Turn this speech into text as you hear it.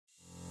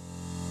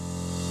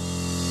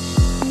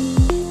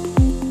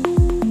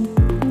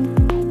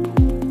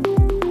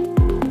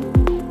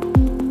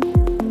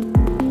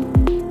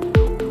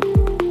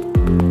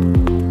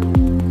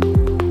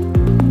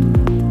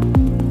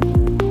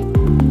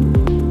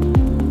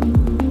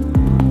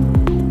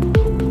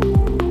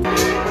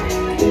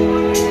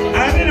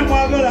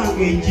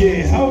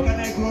AJ, how can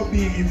I grow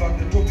big if I'm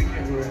the topic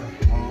everywhere?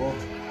 Oh.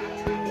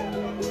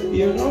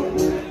 You know?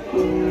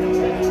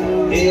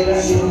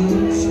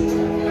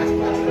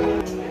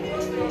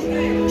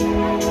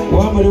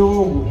 Wamale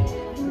wogu,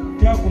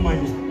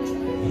 takumanya,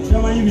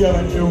 tamanyi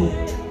byabaddewo.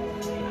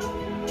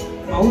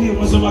 Mawulire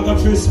musoma ka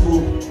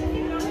Facebook.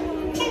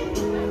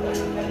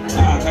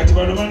 Kati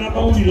bano bana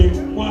mawulire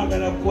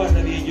mwagala kukwata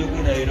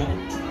byenjogera, you know?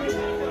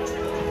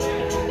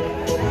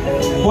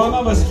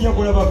 Mwama basikia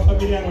kulaba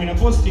family yangu ina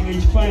posting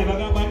ekifaananyi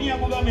bagamba ani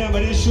amugamba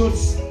yambale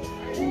shorts.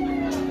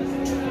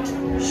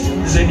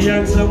 Nze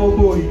ndyanza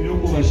boboy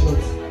n'okuba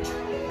shorts.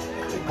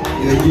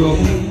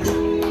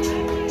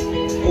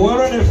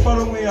 Owalwa ne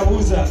falo mwe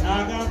yabuuza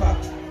n'agamba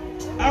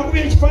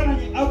akubye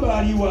ekifaananyi Aba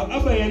aliwa,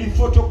 Aba yali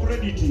photo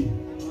credit.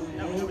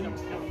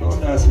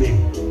 Don't ask me.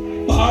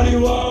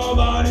 Baliwa,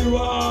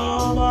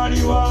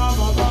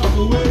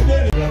 mabangu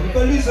wendele.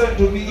 Because listen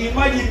to me,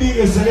 imagine being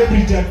a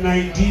celebrity at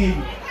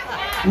 19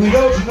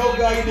 without no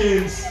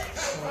guidance.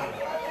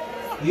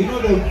 You know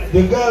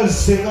the girls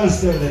say,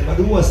 girls tell them, but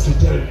who was to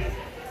tell me?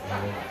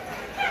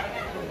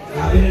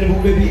 I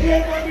mean, baby,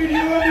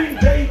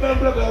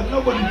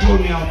 nobody told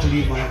me how to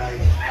live my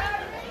life.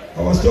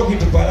 I was talking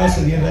to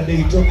Palazzo the other day.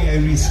 He told me, I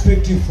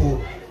respect you for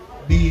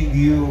being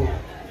you.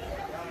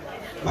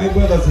 My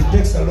brothers, it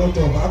takes a lot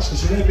of action.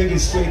 Should I make it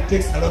straight? It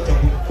takes a lot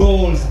of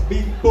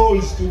big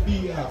balls to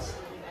be us.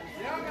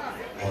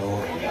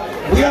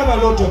 We have a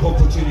lot of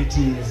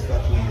opportunities,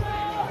 but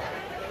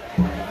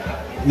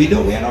we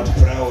are not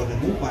proud.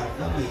 Woman,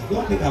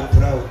 don't think I'm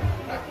proud.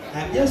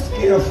 I'm just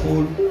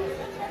careful.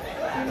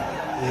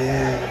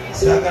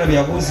 Sakara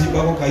bya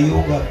kuzibako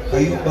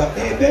kayumba.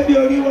 Hey baby,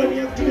 oliwa ni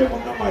akile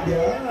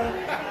munamadia.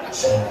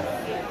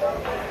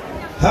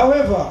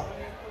 However,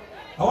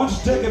 I want to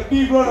take a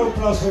big round of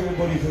applause for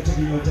everybody for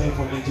taking your time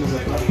for me,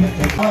 Joseph. Let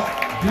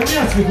me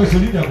ask you a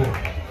question,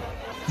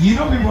 you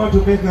know people want to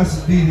make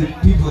us be the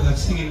people that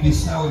sing in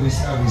Bissau,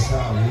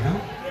 you know?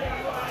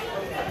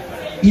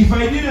 If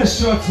I did a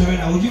shot,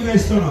 Serena, would you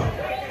guys turn up?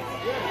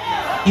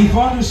 If I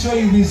want to show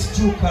you these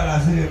two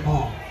colors even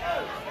more,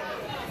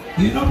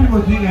 you know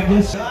people think I'm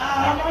just,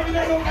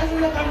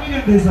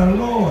 there's a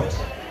lot.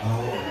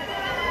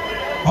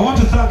 I want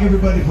to thank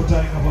everybody for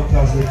turning up on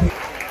Thursday.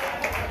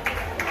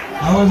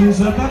 I was in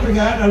South Africa,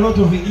 I had a lot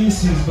of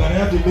issues, but I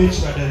had to make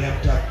sure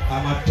that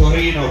I'm at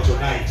Torino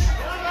tonight.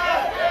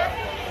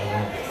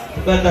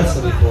 But that's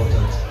not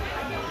important.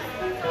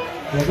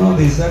 You know,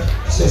 there's that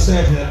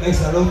society that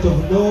makes a lot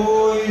of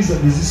noise,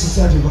 and there's this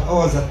society of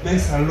ours that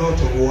makes a lot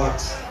of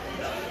what?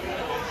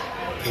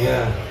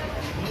 Yeah.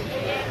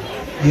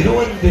 You know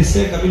when they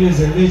say Chameleone is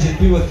a legend,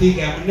 people think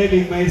I'm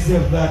naming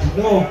myself that.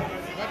 No.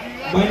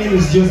 My name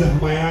is Joseph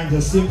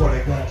Mayanja, simple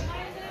like that.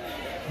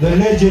 The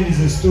legend is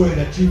a story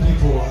that you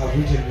people have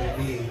written with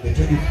me in the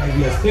 25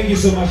 years. Thank you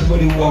so much for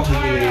the work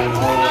with me.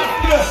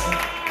 Yes!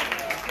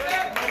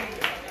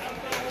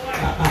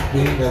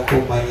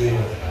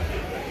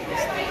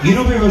 You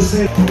know people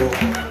say,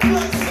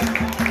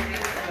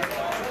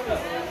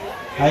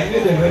 I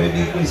made a very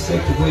big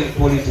mistake to go in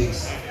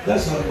politics.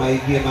 That's not my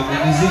game. I'm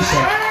a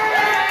musician.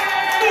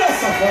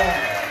 Yes,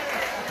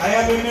 I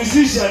am a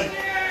musician.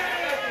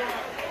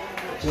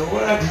 So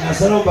what I did, I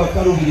said, I'm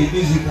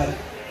musical.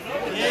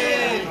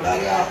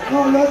 No,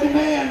 Lord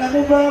Mayor, I'm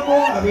going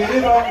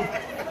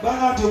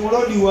to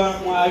Molodi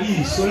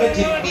Wali, so let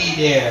him be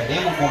there.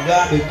 Then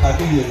Mugabe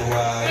Chameleone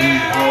Wali.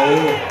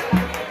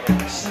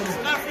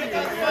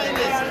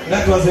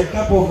 That was a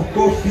cup of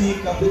coffee,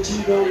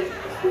 cappuccino.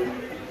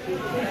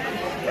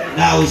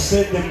 Now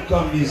send them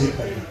come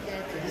musically.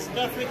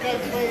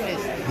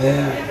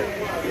 Yeah.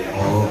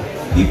 Oh,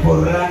 people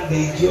run,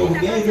 they joke.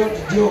 They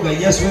don't joke, I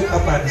just wake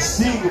up and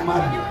sing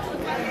madly.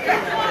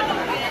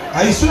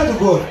 I swear to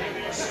God.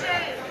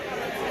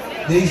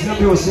 There is no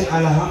people say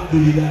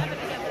Alhamdulillah.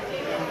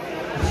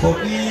 For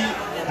me,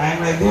 I'm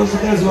like those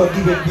guys who are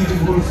given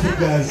beautiful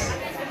figures.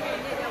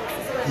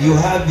 You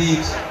have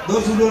it.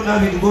 Those who don't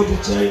have it, go to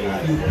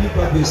China, you pick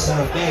up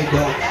yourself. There you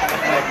go.